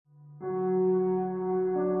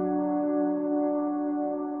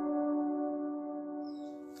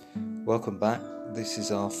Welcome back. This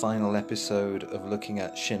is our final episode of looking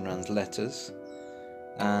at Shinran's letters,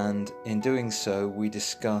 and in doing so we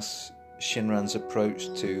discuss Shinran's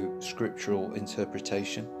approach to scriptural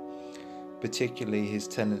interpretation, particularly his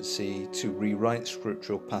tendency to rewrite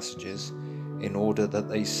scriptural passages in order that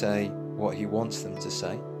they say what he wants them to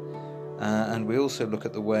say, and we also look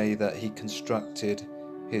at the way that he constructed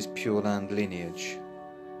his Pure Land lineage.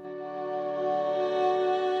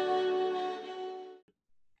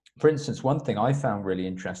 For instance, one thing I found really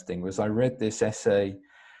interesting was I read this essay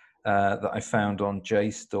that I found on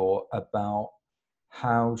JSTOR about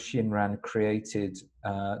how Shinran created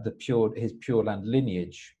his Pure Land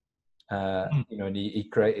lineage. And he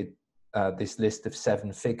created this list of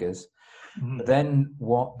 7 figures. Mm-hmm. But then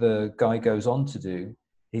what the guy goes on to do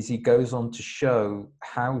is he goes on to show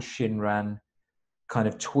how Shinran kind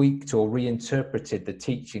of tweaked or reinterpreted the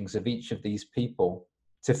teachings of each of these people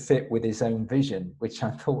to fit with his own vision, which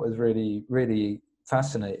I thought was really, really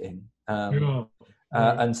fascinating.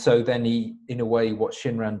 And so then he, in a way, what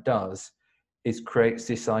Shinran does is creates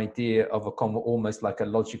this idea of almost like a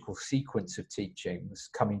logical sequence of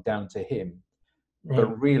teachings coming down to him. Right.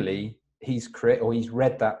 But really, he's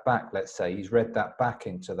read that back. Let's say he's read that back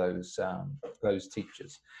into those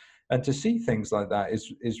teachers, and to see things like that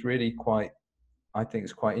is really quite. I think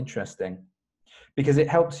it's quite interesting because it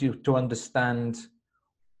helps you to understand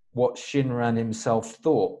what Shinran himself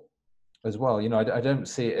thought as well. I don't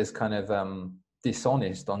see it as kind of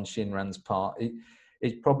dishonest on Shinran's part.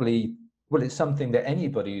 It's probably, it's something that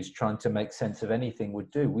anybody who's trying to make sense of anything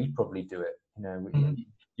would do. We probably do it.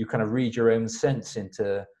 You kind of read your own sense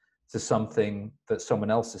into something that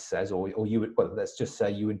someone else says, or you would, let's just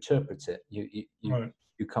say you interpret it.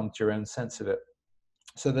 You come to your own sense of it.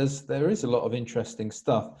 So there is a lot of interesting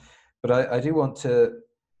stuff, but I do want to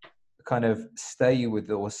kind of stay with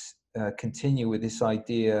or continue with this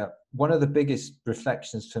idea. One of the biggest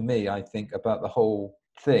reflections for me, I think, about the whole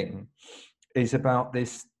thing is about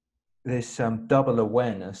this double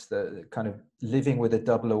awareness, the kind of living with a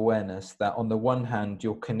double awareness that on the one hand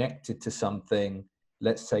you're connected to something,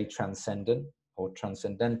 let's say transcendent or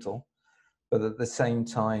transcendental, but at the same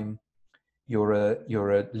time you're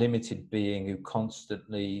a limited being who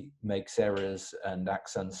constantly makes errors and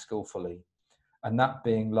acts unskillfully, and that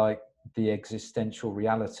being like the existential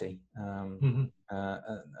reality.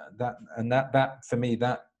 That for me,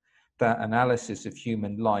 that analysis of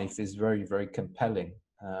human life is very, very compelling,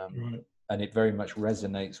 and it very much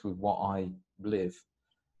resonates with what I live.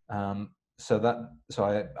 So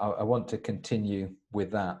I want to continue with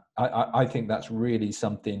that. I think that's really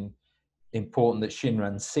something important that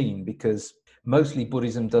Shinran's seen, because mostly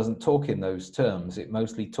Buddhism doesn't talk in those terms. It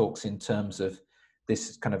mostly talks in terms of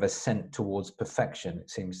this kind of ascent towards perfection. It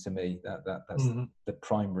seems to me that's the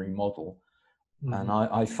primary model, and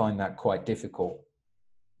I find that quite difficult.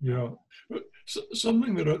 Yeah,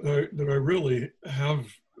 something that I really have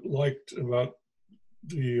liked about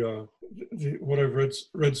the what I've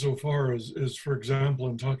read so far is, for example,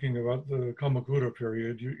 in talking about the Kamakura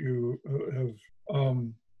period, you have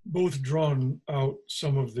both drawn out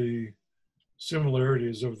some of the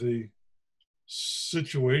similarities of the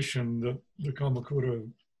situation that the Kamakura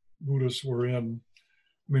Buddhists were in.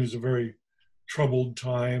 I mean, it's a very troubled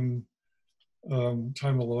time,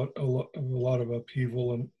 time a lot of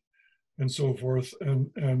upheaval and so forth,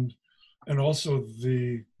 and also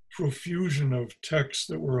the profusion of texts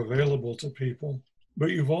that were available to people.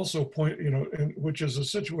 But you've also which is a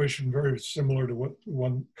situation very similar to what the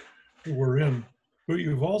one that we're in. But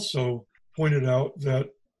you've also pointed out that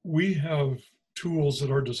we have tools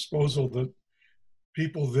at our disposal that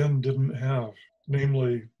people then didn't have.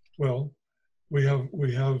 Namely, we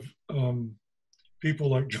have people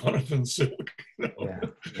like Jonathan Silk,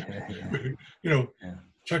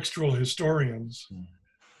 textual historians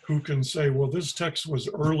who can say, well, this text was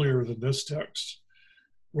earlier than this text.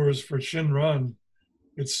 Whereas for Shinran,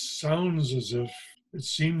 it seems as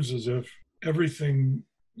if everything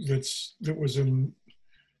that was in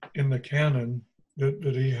the canon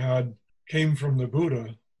that he had came from the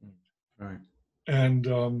Buddha. Right. And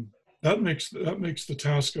that makes the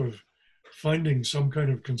task of finding some kind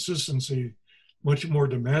of consistency much more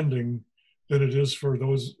demanding than it is for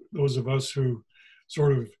those of us who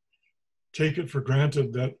sort of take it for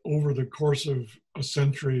granted that over the course of a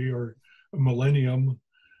century or a millennium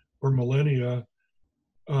or millennia,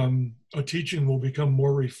 a teaching will become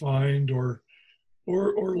more refined or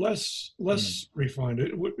less refined.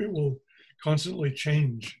 It will constantly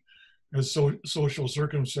change as social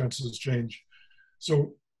circumstances change.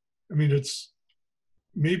 So, I mean, it's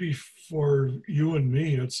maybe for you and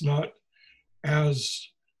me, it's not as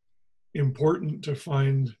important to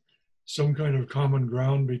find some kind of common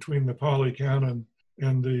ground between the Pali Canon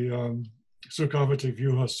and the Sukhavati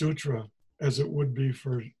Vyuha Sutra, as it would be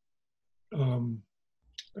for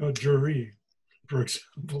Juri, for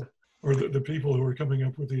example, or the people who are coming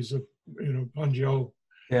up with these, Panjal.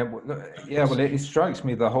 Yeah, well, it strikes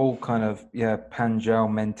me the whole kind of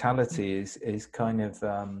Panjal mentality is kind of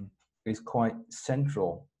is quite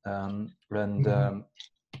central, and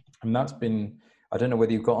that's been, I don't know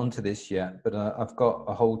whether you've got onto this yet, but I've got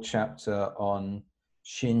a whole chapter on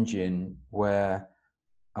Shinjin where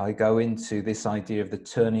I go into this idea of the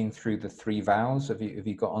turning through the three vows. Have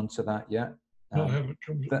you got onto that yet? No, I haven't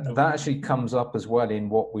come. That actually comes up as well in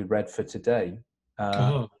what we read for today,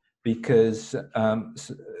 because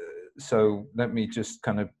so let me just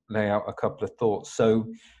kind of lay out a couple of thoughts.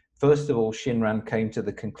 So first of all, Shinran came to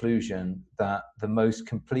the conclusion that the most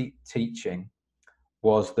complete teaching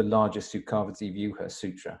was the largest Sukhavati Vyuha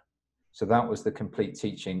Sutra. So that was the complete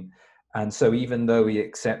teaching. And so even though he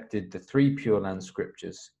accepted the three Pure Land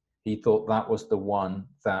scriptures, he thought that was the one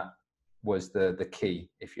that was the key,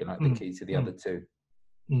 if you like, the key to the other two.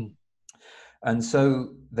 And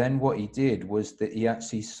so then what he did was that he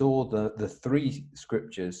actually saw the three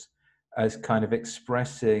scriptures as kind of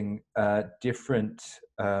expressing different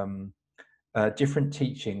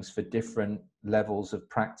teachings for different levels of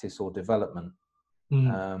practice or development.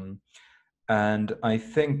 And I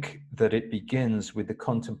think that it begins with the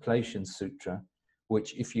Contemplation Sutra,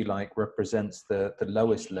 which, if you like, represents the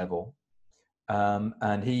lowest level.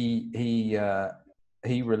 And he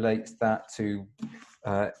relates that to,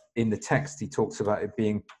 in the text, he talks about it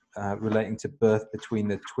being relating to birth between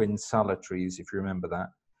the twin Sala trees, if you remember that.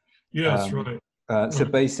 Yes, right. So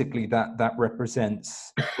basically that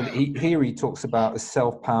represents, here he talks about a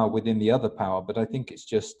self-power within the other power, but I think it's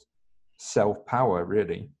just self-power,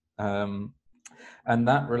 really. And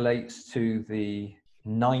that relates to the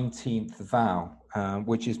 19th vow,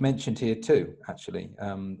 which is mentioned here too, actually,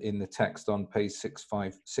 in the text on page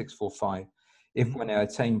 645. If when I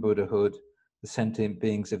attain Buddhahood, the sentient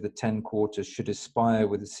beings of the 10 quarters should aspire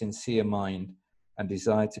with a sincere mind and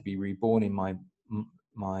desire to be reborn in my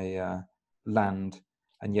land,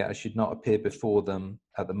 and yet I should not appear before them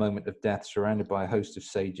at the moment of death, surrounded by a host of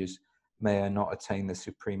sages, may I not attain the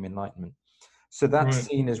supreme enlightenment. So that's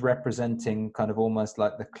seen as representing kind of almost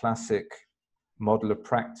like the classic model of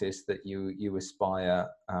practice that you aspire,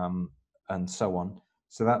 and so on.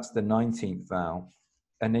 So that's the 19th vow.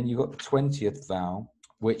 And then you've got the 20th vow,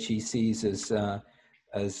 which he sees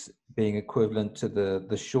as being equivalent to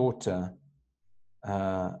the shorter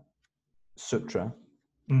sutra.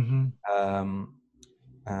 I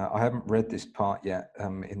haven't read this part yet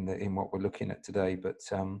in what we're looking at today, but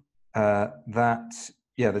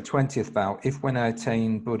the 20th vow, if when I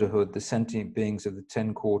attain Buddhahood, the sentient beings of the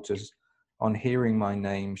 10 quarters, on hearing my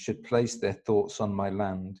name, should place their thoughts on my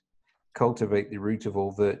land, cultivate the root of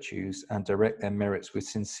all virtues, and direct their merits with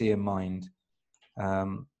sincere mind,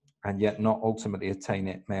 and yet not ultimately attain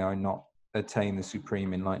it, may I not attain the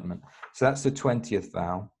supreme enlightenment. So that's the 20th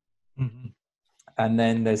vow. And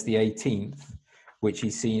then there's the 18th, which he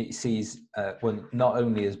sees not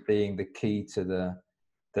only as being the key to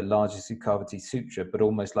the largest Sukhavati Sutra, but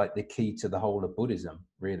almost like the key to the whole of Buddhism,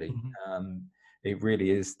 really. It really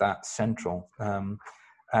is that central.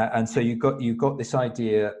 And so you've got this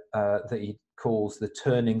idea that he calls the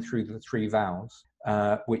turning through the three vows,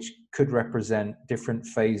 which could represent different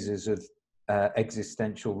phases of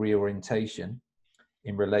existential reorientation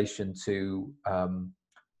in relation to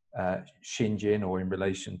Shinjin, or in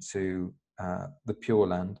relation to the Pure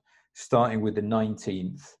Land, starting with the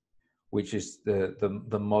 19th, which is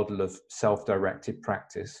the model of self-directed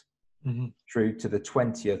practice, through to the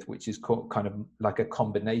 20th, which is kind of like a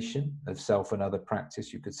combination of self and other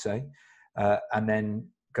practice, you could say, and then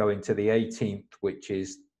going to the 18th, which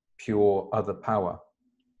is pure other power.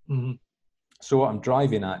 So what I'm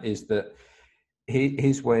driving at is that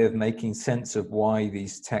his way of making sense of why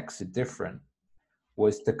these texts are different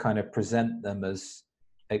was to kind of present them as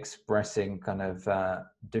expressing kind of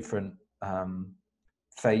different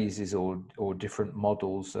phases or different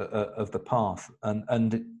models of the path.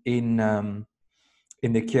 And in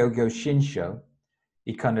the Kyogyo Shinsho,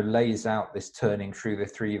 he kind of lays out this turning through the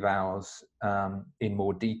three vows in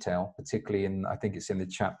more detail, particularly in, I think it's in the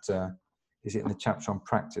chapter, is it in the chapter on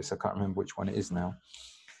practice? I can't remember which one it is now.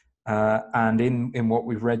 And in what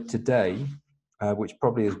we've read today, which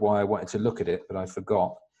probably is why I wanted to look at it, but I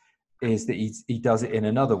forgot, is that he does it in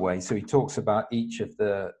another way. So he talks about each of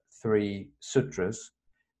the three sutras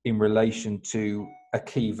in relation to a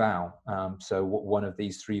key vow. So one of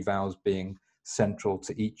these three vows being central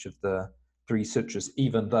to each of the three sutras,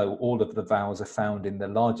 even though all of the vows are found in the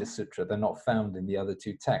largest sutra. They're not found in the other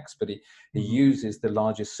two texts, but he uses the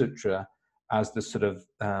largest sutra as the sort of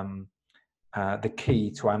the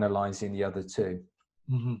key to analyzing the other two.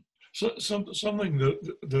 Mm-hmm. So something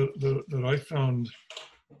that I found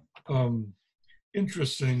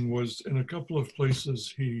interesting was in a couple of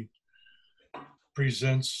places he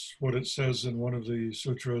presents what it says in one of the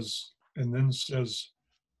sutras and then says,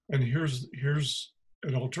 and here's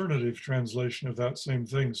an alternative translation of that same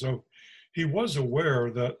thing. So he was aware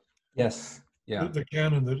that yes, yeah, the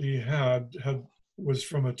canon that he had was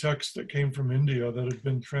from a text that came from India that had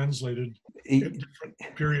been translated at different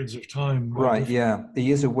periods of time. Right, yeah.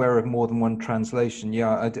 He is aware of more than one translation.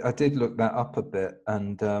 Yeah, I did look that up a bit.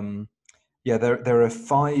 And yeah, there are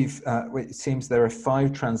five, it seems there are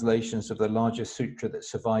five translations of the largest sutra that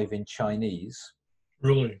survive in Chinese.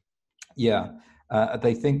 Really? Yeah.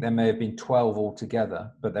 They think there may have been 12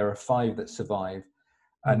 altogether, but there are five that survive.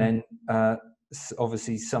 And then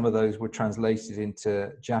obviously some of those were translated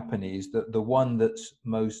into Japanese. The one that's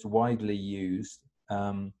most widely used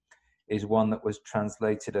is one that was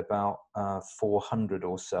translated about 400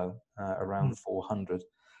 or so, around 400.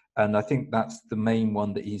 And I think that's the main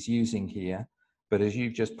one that he's using here. But as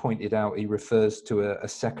you've just pointed out, he refers to a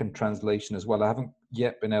second translation as well. I haven't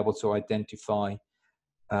yet been able to identify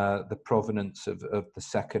the provenance of the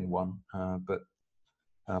second one, but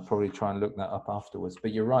I'll probably try and look that up afterwards.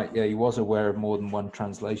 But you're right, yeah, he was aware of more than one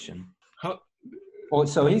translation.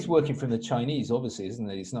 So he's working from the Chinese, obviously, isn't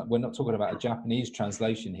he? We're not talking about a Japanese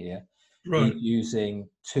translation here. Right. He's using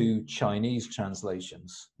two Chinese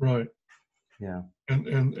translations. Right. Yeah.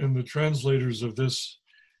 And the translators of this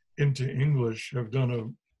into English have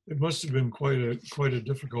done it must have been quite a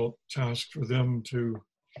difficult task for them to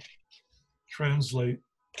translate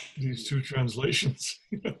these two translations,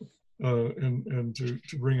 and to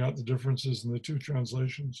bring out the differences in the two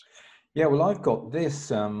translations. Yeah, well, I've got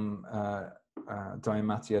this, Dayamati,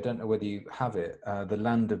 I don't know whether you have it, The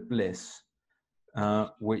Land of Bliss,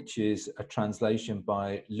 which is a translation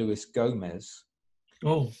by Luis Gomez.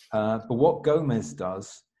 Oh. But what Gomez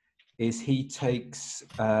does is he takes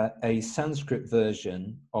a Sanskrit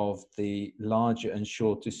version of the larger and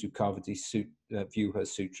shorter Sukhavati Vyuha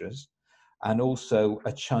Sutras, and also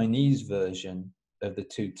a Chinese version of the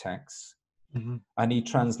two texts. Mm-hmm. And he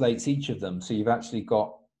translates each of them. So you've actually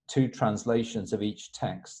got two translations of each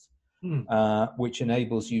text, which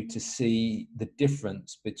enables you to see the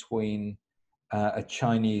difference between a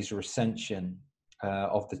Chinese recension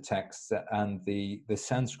of the text and the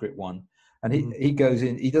Sanskrit one. And he goes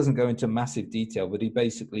in, he doesn't go into massive detail, but he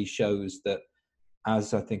basically shows that,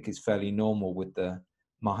 as I think is fairly normal with the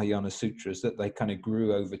Mahayana Sutras, that they kind of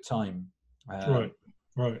grew over time. Right.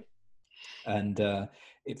 And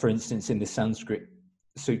for instance, in the Sanskrit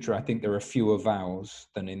Sutra, I think there are fewer vowels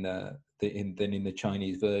than in the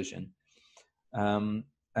Chinese version. And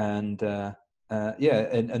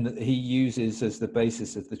he uses as the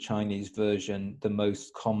basis of the Chinese version the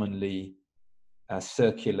most commonly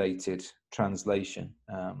circulated translation.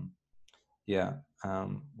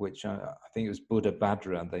 Which I think it was Buddha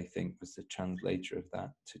Bhadra, they think, was the translator of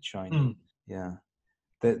that to Chinese. Yeah.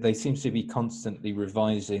 They seem to be constantly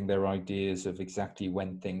revising their ideas of exactly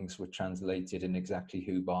when things were translated and exactly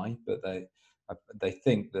who by, but they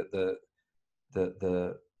think that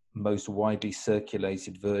the most widely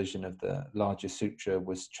circulated version of the larger sutra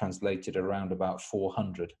was translated around about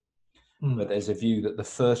 400. But there's a view that the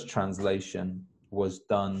first translation was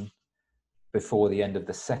done before the end of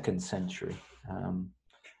the 2nd century.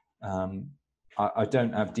 I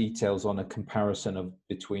don't have details on a comparison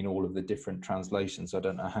between all of the different translations. I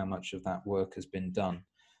don't know how much of that work has been done,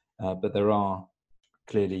 but there are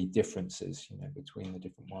clearly differences, between the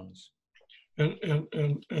different ones.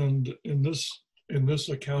 And in this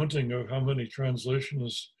accounting of how many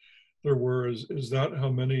translations there were, is that how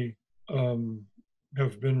many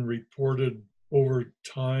have been reported over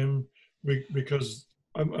time? Because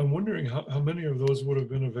I'm wondering how many of those would have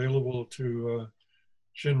been available to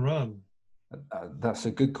Shinran. That's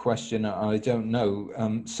a good question. I don't know.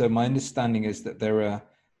 So my understanding is that there are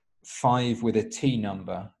 5 with a T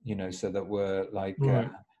number, so that were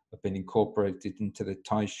have been incorporated into the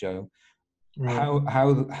Taisho. Right.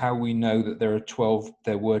 How we know that there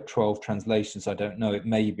were 12 translations, I don't know. It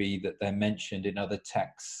may be that they're mentioned in other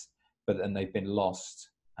texts, but then they've been lost.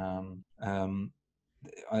 I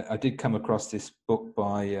did come across this book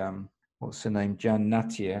by what's her name, Jan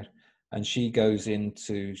Nattier, and she's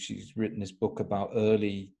written this book about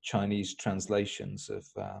early Chinese translations of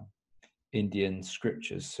Indian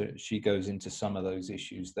scriptures. So she goes into some of those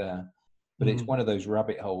issues there, but it's one of those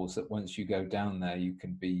rabbit holes that once you go down there, you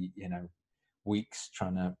can be, weeks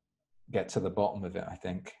trying to get to the bottom of it, I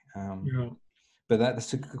think. Yeah. But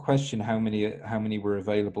that's a good question. How many were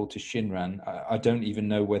available to Shinran? I don't even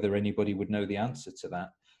know whether anybody would know the answer to that.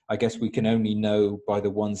 I guess we can only know by the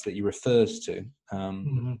ones that he refers to.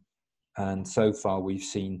 Mm-hmm. And so far we've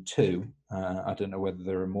seen 2. I don't know whether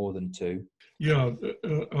there are more than 2. Yeah.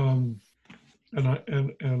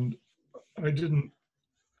 And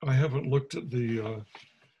I haven't looked at the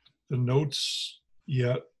notes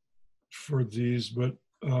yet for these, but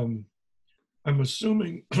I'm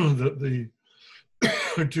assuming that the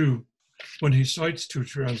when he cites 2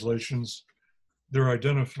 translations, they're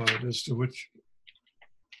identified as to which.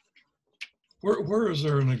 Where is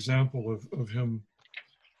there an example of him?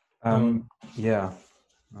 Yeah,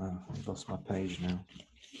 I've lost my page now.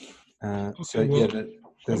 Okay, So well, yeah,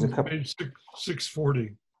 there's a couple. Page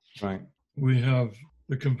 640. Right. We have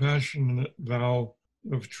the compassionate vow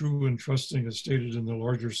of true and trusting as stated in the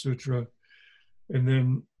larger sutra, and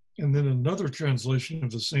then another translation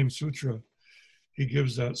of the same sutra, he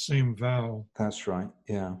gives that same vow. That's right.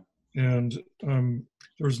 Yeah. And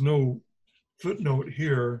there's no footnote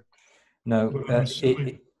here. No,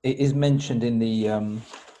 it is mentioned in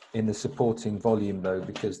the supporting volume though,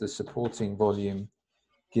 because the supporting volume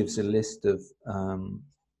gives a list of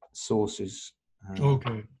sources.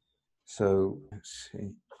 Okay. So let's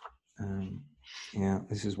see. Yeah,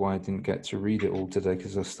 this is why I didn't get to read it all today,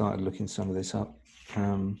 because I started looking some of this up.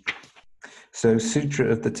 So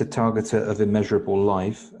Sutra of the Tathagata of Immeasurable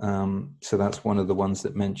Life. So that's one of the ones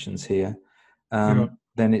that mentions here. Yeah.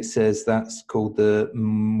 Then it says that's called the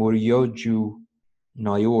Muryoju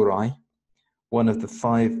Nyorai, one of the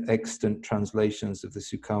 5 extant translations of the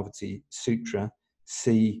Sukhavati Sutra.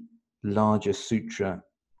 See larger Sutra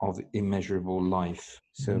of Immeasurable Life.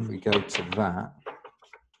 So if we go to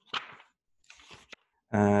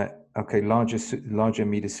that, okay, larger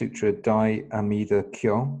Amida Sutra, Dai Amida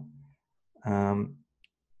Kyo.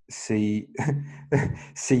 See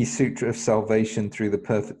Sutra of Salvation through the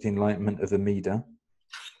Perfect Enlightenment of Amida.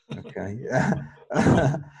 Okay.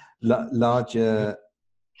 larger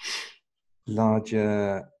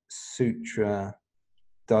Sutra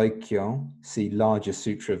Daikyo. See larger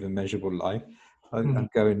Sutra of Immeasurable Life. I'm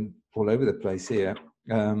going all over the place here.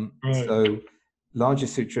 Right. So larger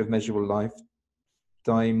Sutra of Measurable Life,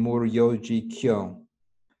 Daimuryoji Kyo,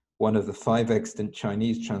 one of the 5 extant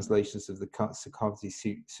Chinese translations of the Sukhavati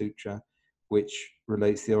Sutra, which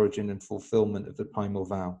relates the origin and fulfillment of the primal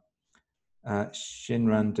vow.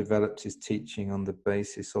 Shinran developed his teaching on the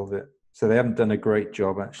basis of it. So they haven't done a great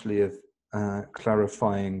job actually of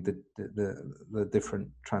clarifying the different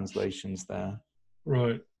translations there.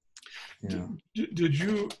 Right. Yeah. Did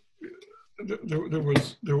you? There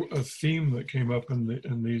was a theme that came up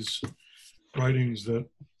in these writings that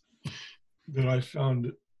I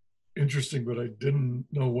found interesting, but I didn't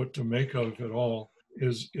know what to make of at all.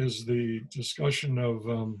 Is the discussion of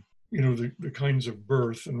the kinds of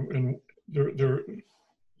birth, and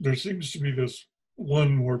there seems to be this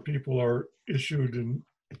one where people are issued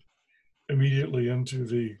immediately into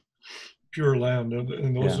the Pure Land,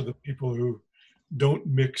 and those are the people who don't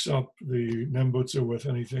mix up the Nembutsu with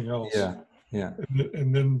anything else. Yeah.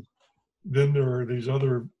 And then there are these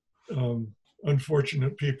other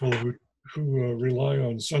unfortunate people who rely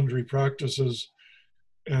on sundry practices,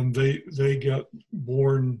 and they get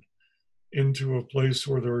born into a place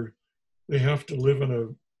where they have to live in a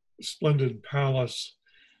splendid palace,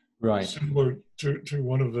 right, similar to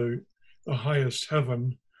one of the highest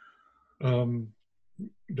heaven,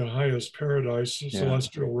 the highest paradise, the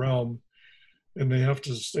celestial realm, and they have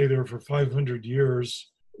to stay there for 500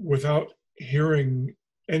 years without hearing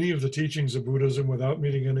any of the teachings of Buddhism, without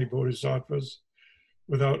meeting any bodhisattvas,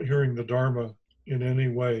 without hearing the Dharma in any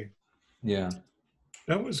way. Yeah.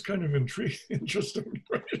 That was kind of interesting,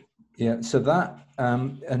 right? Yeah, so that,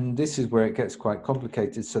 and this is where it gets quite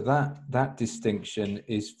complicated. So that distinction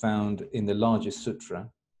is found in the larger sutra.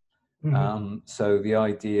 So the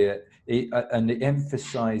idea, and it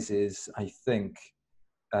emphasizes, I think,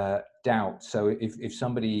 doubt. So if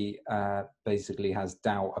somebody basically has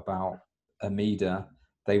doubt about Amida,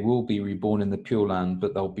 they will be reborn in the Pure Land,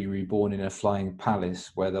 but they'll be reborn in a flying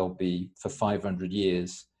palace where they'll be for 500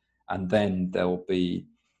 years, and then they'll be,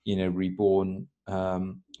 reborn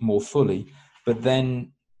more fully. But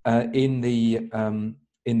then in the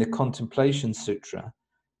Contemplation Sutra,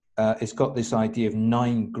 it's got this idea of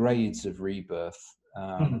 9 grades of rebirth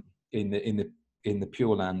in the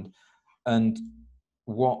Pure Land, and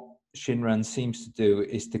what Shinran seems to do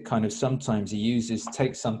is to kind of sometimes he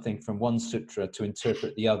takes something from one sutra to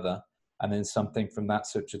interpret the other, and then something from that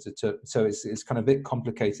sutra to so it's kind of a bit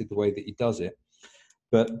complicated the way that he does it.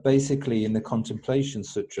 But basically, in the Contemplation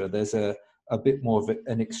Sutra, there's a bit more of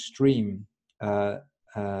an extreme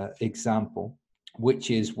example,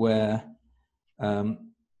 which is where,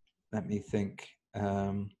 let me think,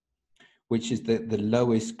 which is the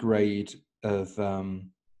lowest grade of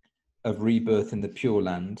rebirth in the Pure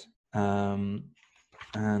Land.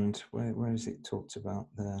 And where is it talked about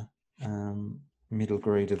there? Middle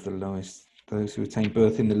grade of the lowest, those who attain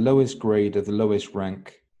birth in the lowest grade of the lowest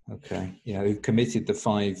rank. Okay, yeah, who committed the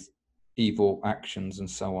 5 evil actions and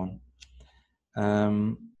so on.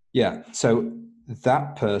 Yeah, so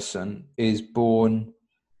that person is born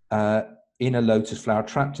in a lotus flower,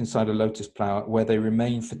 trapped inside a lotus flower, where they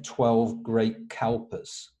remain for 12 great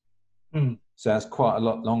kalpas. So that's quite a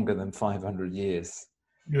lot longer than 500 years.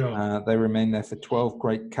 Yeah. They remain there for 12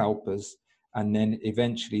 great kalpas, and then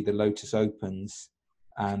eventually the lotus opens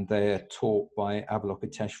and they are taught by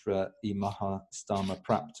Avalokiteshvara Mahastama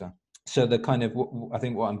Prapta. So the kind of, I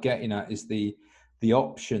think what I'm getting at is the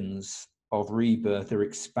options of rebirth are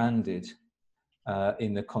expanded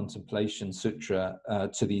in the Contemplation Sutra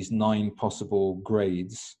to these 9 possible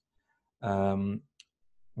grades,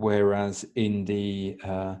 whereas in the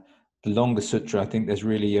longer sutra, I think there's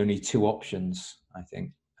really only 2 options, I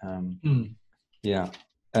think. Yeah.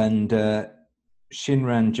 And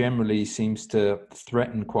Shinran generally seems to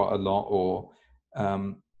threaten quite a lot, or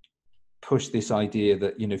push this idea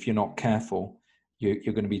that, if you're not careful,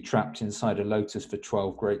 you're going to be trapped inside a lotus for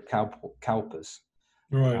 12 great kalpas,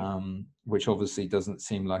 Right. which obviously doesn't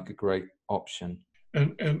seem like a great option.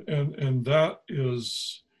 And that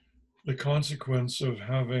is the consequence of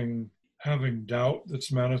having doubt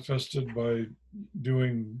that's manifested by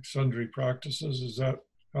doing sundry practices. Is that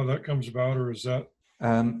how that comes about, or is that?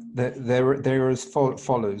 There are as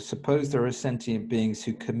follows. Suppose there are sentient beings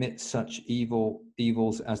who commit such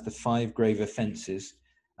evils as the 5 grave offenses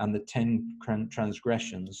and the 10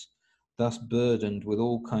 transgressions, thus burdened with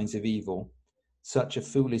all kinds of evil. Such a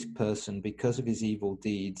foolish person, because of his evil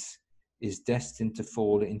deeds, is destined to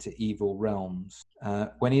fall into evil realms.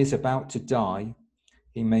 When he is about to die,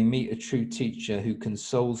 he may meet a true teacher who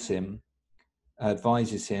consoles him,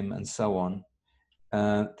 advises him, and so on.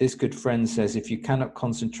 This good friend says, if you cannot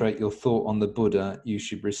concentrate your thought on the Buddha, you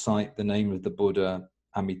should recite the name of the Buddha,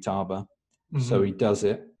 Amitabha. So he does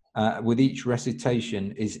it. With each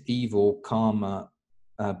recitation, is evil karma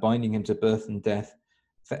binding him to birth and death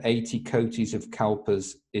for 80 kotis of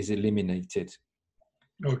kalpas is eliminated.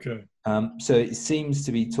 Okay. So it seems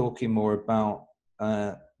to be talking more about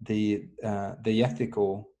the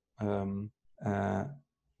ethical,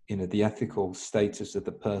 the ethical status of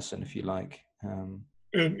the person, if you like. And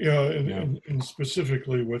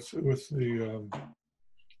specifically with the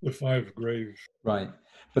 5 grave. Right,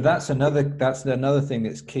 but that's another thing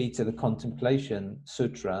that's key to the Contemplation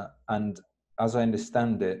Sutra, and as I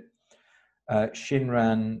understand it,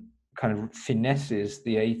 Shinran kind of finesses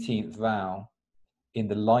the 18th vow in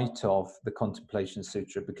the light of the Contemplation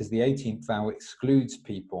Sutra, because the 18th vow excludes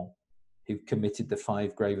people who've committed the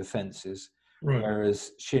 5 grave offenses, right.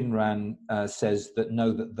 Whereas Shinran says that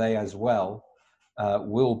no, that they as well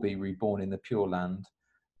will be reborn in the Pure Land,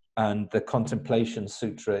 and the Contemplation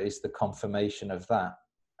Sutra is the confirmation of that,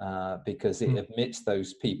 because it admits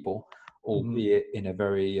those people, albeit in a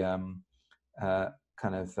very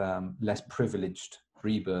kind of less privileged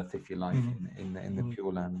rebirth, if you like, in the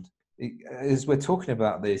Pure Land. As we're talking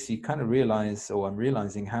about this, you kind of realize, or I'm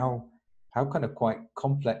realizing how kind of quite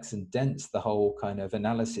complex and dense the whole kind of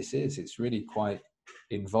analysis is. It's really quite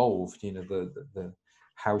involved, the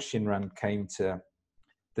how Shinran came to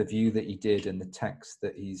the view that he did and the text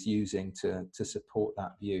that he's using to support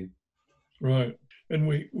that view. Right. And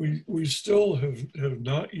we still have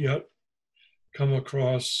not yet come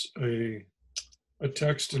across a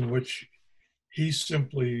text in which he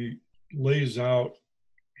simply lays out,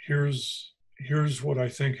 here's what I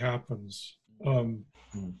think happens.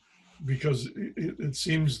 Because it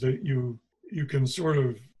seems that you can sort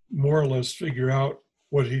of more or less figure out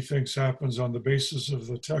what he thinks happens on the basis of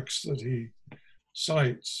the text that he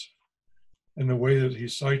cites and the way that he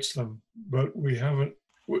cites them. But we haven't,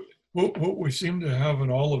 what we seem to have in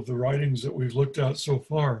all of the writings that we've looked at so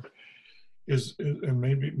far is, and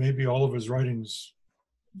maybe all of his writings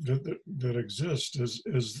that exist,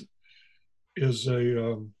 is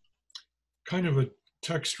a kind of a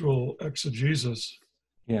textual exegesis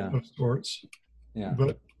of sorts,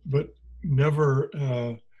 but never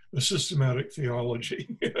a systematic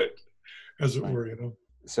theology, as it were,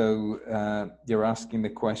 So you're asking the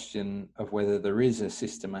question of whether there is a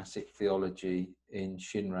systematic theology in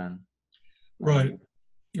Shinran, right?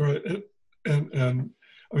 And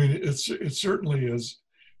I mean, it certainly is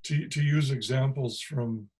to use examples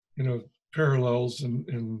from, parallels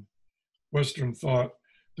in Western thought.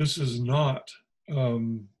 This is not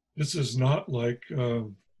like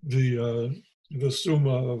the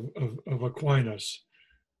Summa of Aquinas,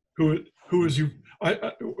 who is you.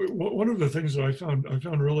 One of the things that I found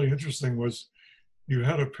really interesting was you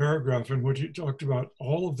had a paragraph in which he talked about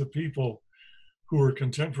all of the people who were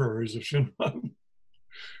contemporaries of Shinran.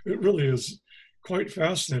 It really is quite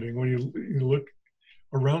fascinating when you look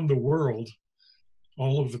around the world,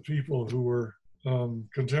 all of the people who were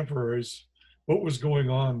contemporaries, what was going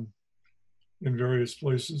on in various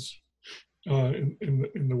places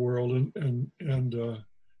in the world, and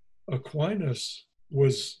Aquinas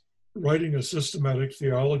was writing a systematic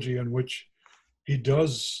theology in which he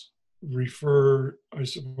does refer, I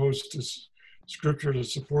suppose, to scripture to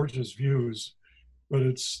support his views, but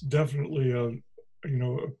it's definitely a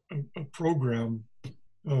program,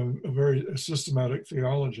 a very systematic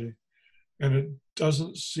theology, and it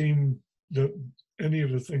doesn't seem that any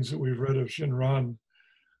of the things that we've read of Shinran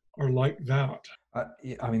are like that.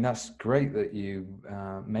 I mean, that's great that you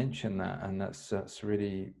mentioned that, and that's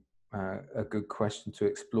really a good question to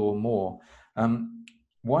explore more.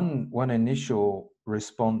 One initial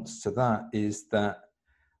response to that is that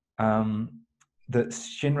that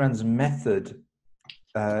Shinran's method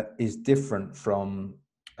is different from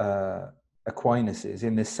Aquinas's,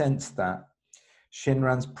 in the sense that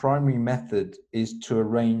Shinran's primary method is to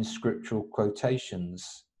arrange scriptural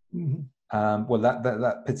quotations. Mm-hmm. Well,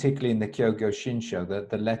 that particularly in the Kyogo Shinsho,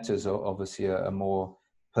 the letters are obviously are more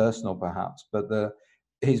personal, perhaps. But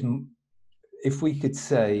if we could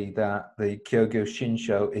say that the Kyogo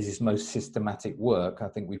Shinsho is his most systematic work, I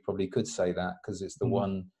think we probably could say that, because it's the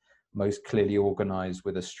one most clearly organized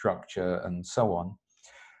with a structure and so on.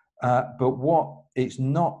 But it's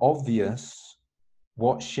not obvious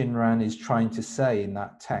what Shinran is trying to say in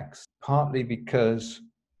that text, partly because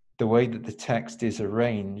the way that the text is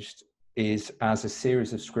arranged is as a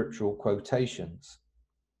series of scriptural quotations.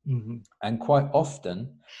 Mm-hmm. And quite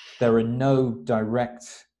often, there are no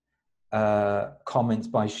direct comments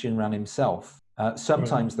by Shinran himself.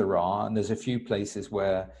 Sometimes there are, and there's a few places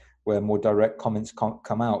where more direct comments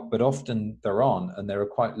come out, but often there aren't, and there are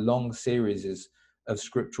quite long series of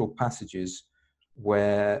scriptural passages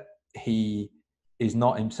where he is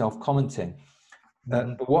not himself commenting.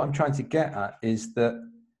 But what I'm trying to get at is that,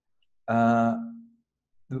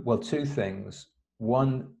 well, two things.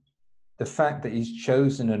 One, the fact that he's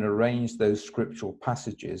chosen and arranged those scriptural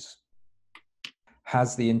passages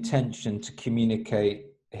has the intention to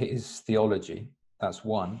communicate his theology. That's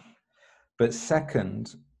one. But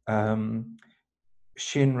second, Shinran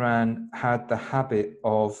had the habit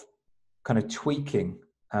of kind of tweaking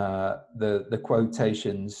the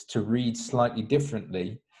quotations to read slightly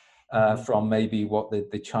differently from maybe what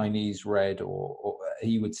the Chinese read, or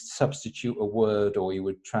he would substitute a word, or he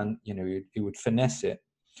would he would finesse it.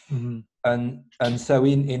 Mm-hmm. And so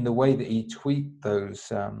in the way that he tweaked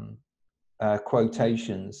those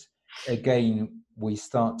quotations, again, we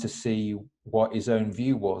start to see what his own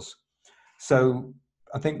view was. So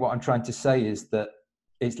I think what I'm trying to say is that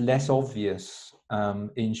it's less obvious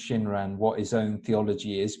in Shinran what his own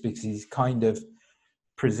theology is, because he's kind of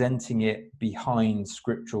presenting it behind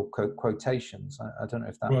scriptural quotations. I don't know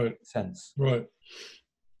if that makes sense. Right.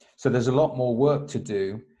 So there's a lot more work to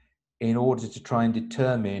do in order to try and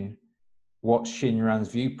determine what Shinran's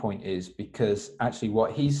viewpoint is, because actually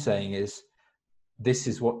what he's saying is, this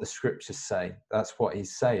is what the scriptures say. That's what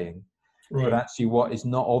he's saying. Right. But actually what is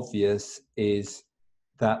not obvious is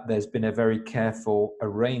that there's been a very careful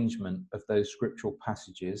arrangement of those scriptural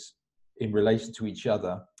passages in relation to each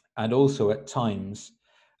other, and also at times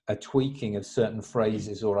a tweaking of certain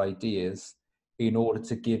phrases or ideas in order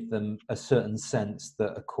to give them a certain sense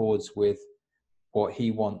that accords with what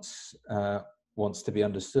he wants to be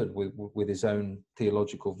understood with his own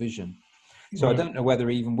theological vision. So I don't know whether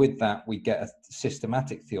even with that we get a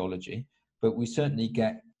systematic theology, but we certainly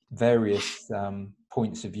get various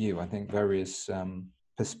points of view. I think various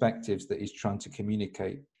perspectives that he's trying to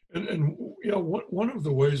communicate. And yeah, one of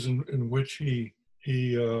the ways in which he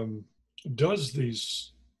does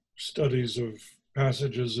these studies of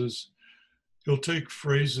passages is he'll take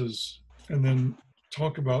phrases and then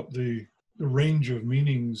talk about the range of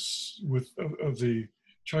meanings of the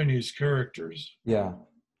Chinese characters. Yeah.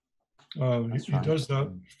 He does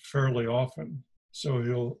that fairly often.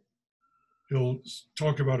 So he'll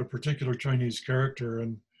talk about a particular Chinese character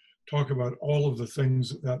and talk about all of the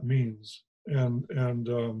things that means. And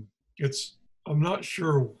I'm not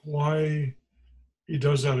sure why he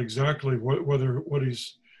does that exactly. Whether what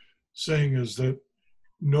he's saying is that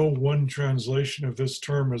no one translation of this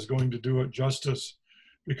term is going to do it justice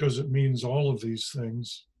because it means all of these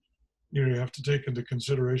things. You know, you have to take into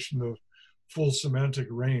consideration the full semantic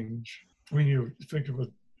range. When you think of a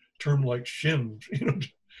term like Shin, you know,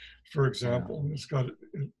 for example, it's got a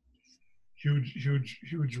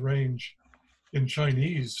huge range in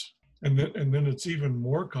Chinese. And then it's even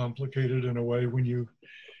more complicated in a way when you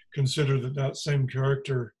consider that same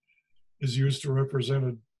character is used to represent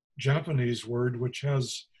a Japanese word, which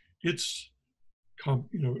has its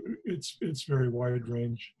very wide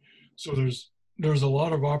range. So there's a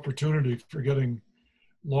lot of opportunity for getting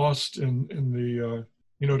lost in the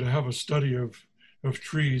to have a study of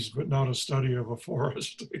trees, but not a study of a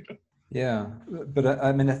forest. Yeah, but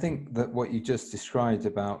I mean, I think that what you just described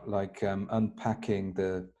about like unpacking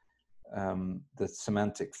the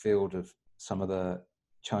semantic field of some of the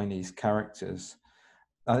Chinese characters,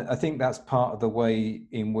 I think that's part of the way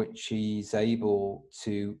in which he's able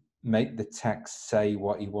to make the text say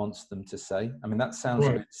what he wants them to say. I mean, that sounds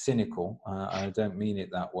a bit cynical. I don't mean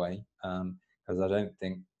it that way, because I don't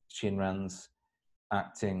think Shinran's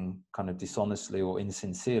acting kind of dishonestly or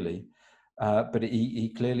insincerely. But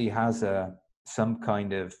he clearly has some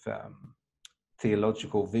kind of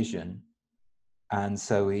theological vision, and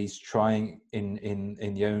so he's trying in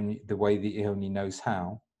the way that he only knows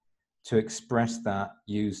how to express that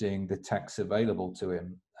using the text available to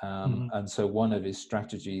him. And so one of his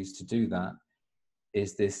strategies to do that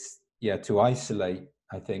is to isolate.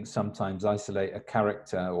 I think sometimes isolate a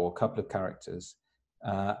character or a couple of characters,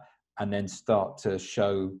 and then start to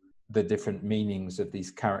show the different meanings of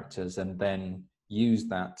these characters, and then use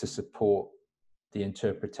that to support the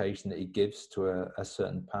interpretation that he gives to a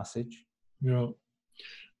certain passage. Yeah,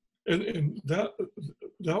 and that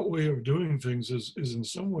way of doing things is in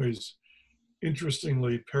some ways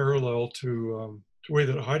interestingly parallel to the way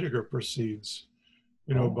that Heidegger proceeds.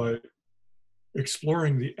 By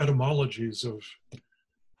exploring the etymologies of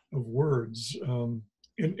words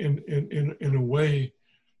in a way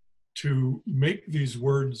to make these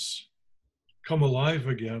words come alive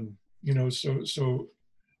again.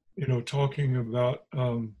 Talking about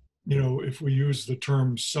if we use the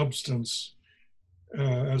term substance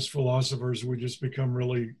as philosophers, we just become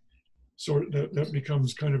really that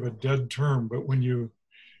becomes kind of a dead term. But when you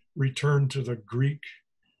return to the Greek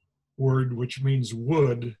word, which means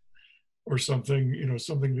wood or something,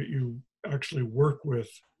 something that you actually work with,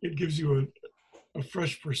 it gives you a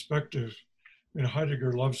fresh perspective. And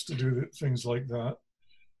Heidegger loves to do things like that.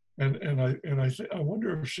 And I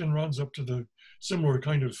wonder if Shinran's up to the similar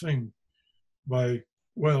kind of thing by,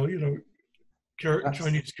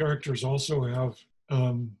 Chinese characters also have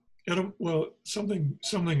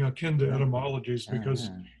something akin to etymologies,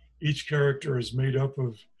 because each character is made up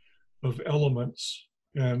of elements,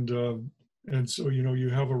 and so you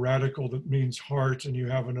have a radical that means heart, and you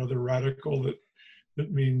have another radical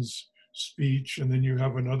that means speech, and then you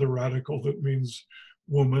have another radical that means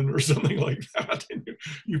woman or something like that, and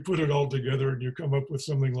you put it all together and you come up with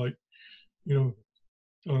something like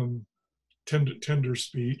tender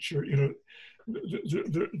speech, or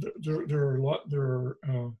there are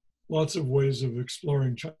lots of ways of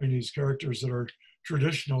exploring Chinese characters that are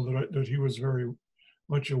traditional that he was very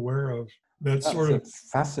much aware of. That's a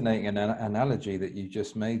fascinating analogy that you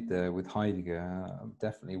just made there with Heidegger. I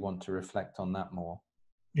definitely want to reflect on that more.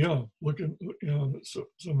 Yeah, that's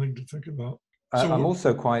something to think about. I'm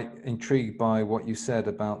also quite intrigued by what you said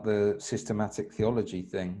about the systematic theology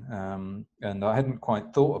thing, and I hadn't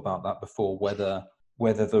quite thought about that before.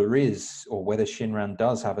 Whether there is, or whether Shinran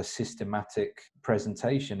does have a systematic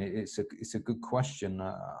presentation, it's a good question,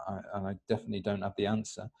 and I definitely don't have the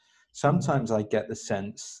answer. Sometimes I get the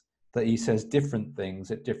sense that he says different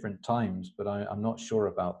things at different times, but I'm not sure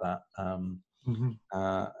about that.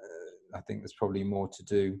 I think there's probably more to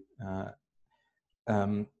do,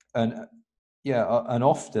 and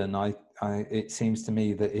often it seems to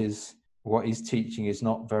me that what he's teaching is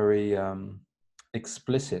not very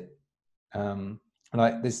explicit.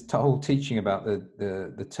 Like this whole teaching about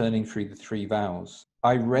the turning through the three vows.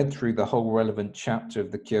 I read through the whole relevant chapter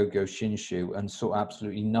of the Kyogo Shinshu and saw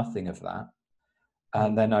absolutely nothing of that.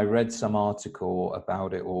 And then I read some article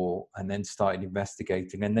about it all, and then started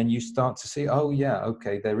investigating. And then you start to see, oh yeah,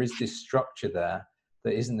 okay, there is this structure there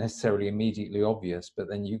that isn't necessarily immediately obvious, but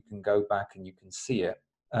then you can go back and you can see it.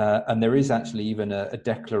 And there is actually even a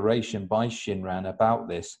declaration by Shinran about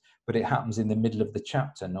this, but it happens in the middle of the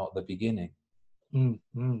chapter, not the beginning.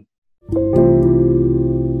 Mm-hmm.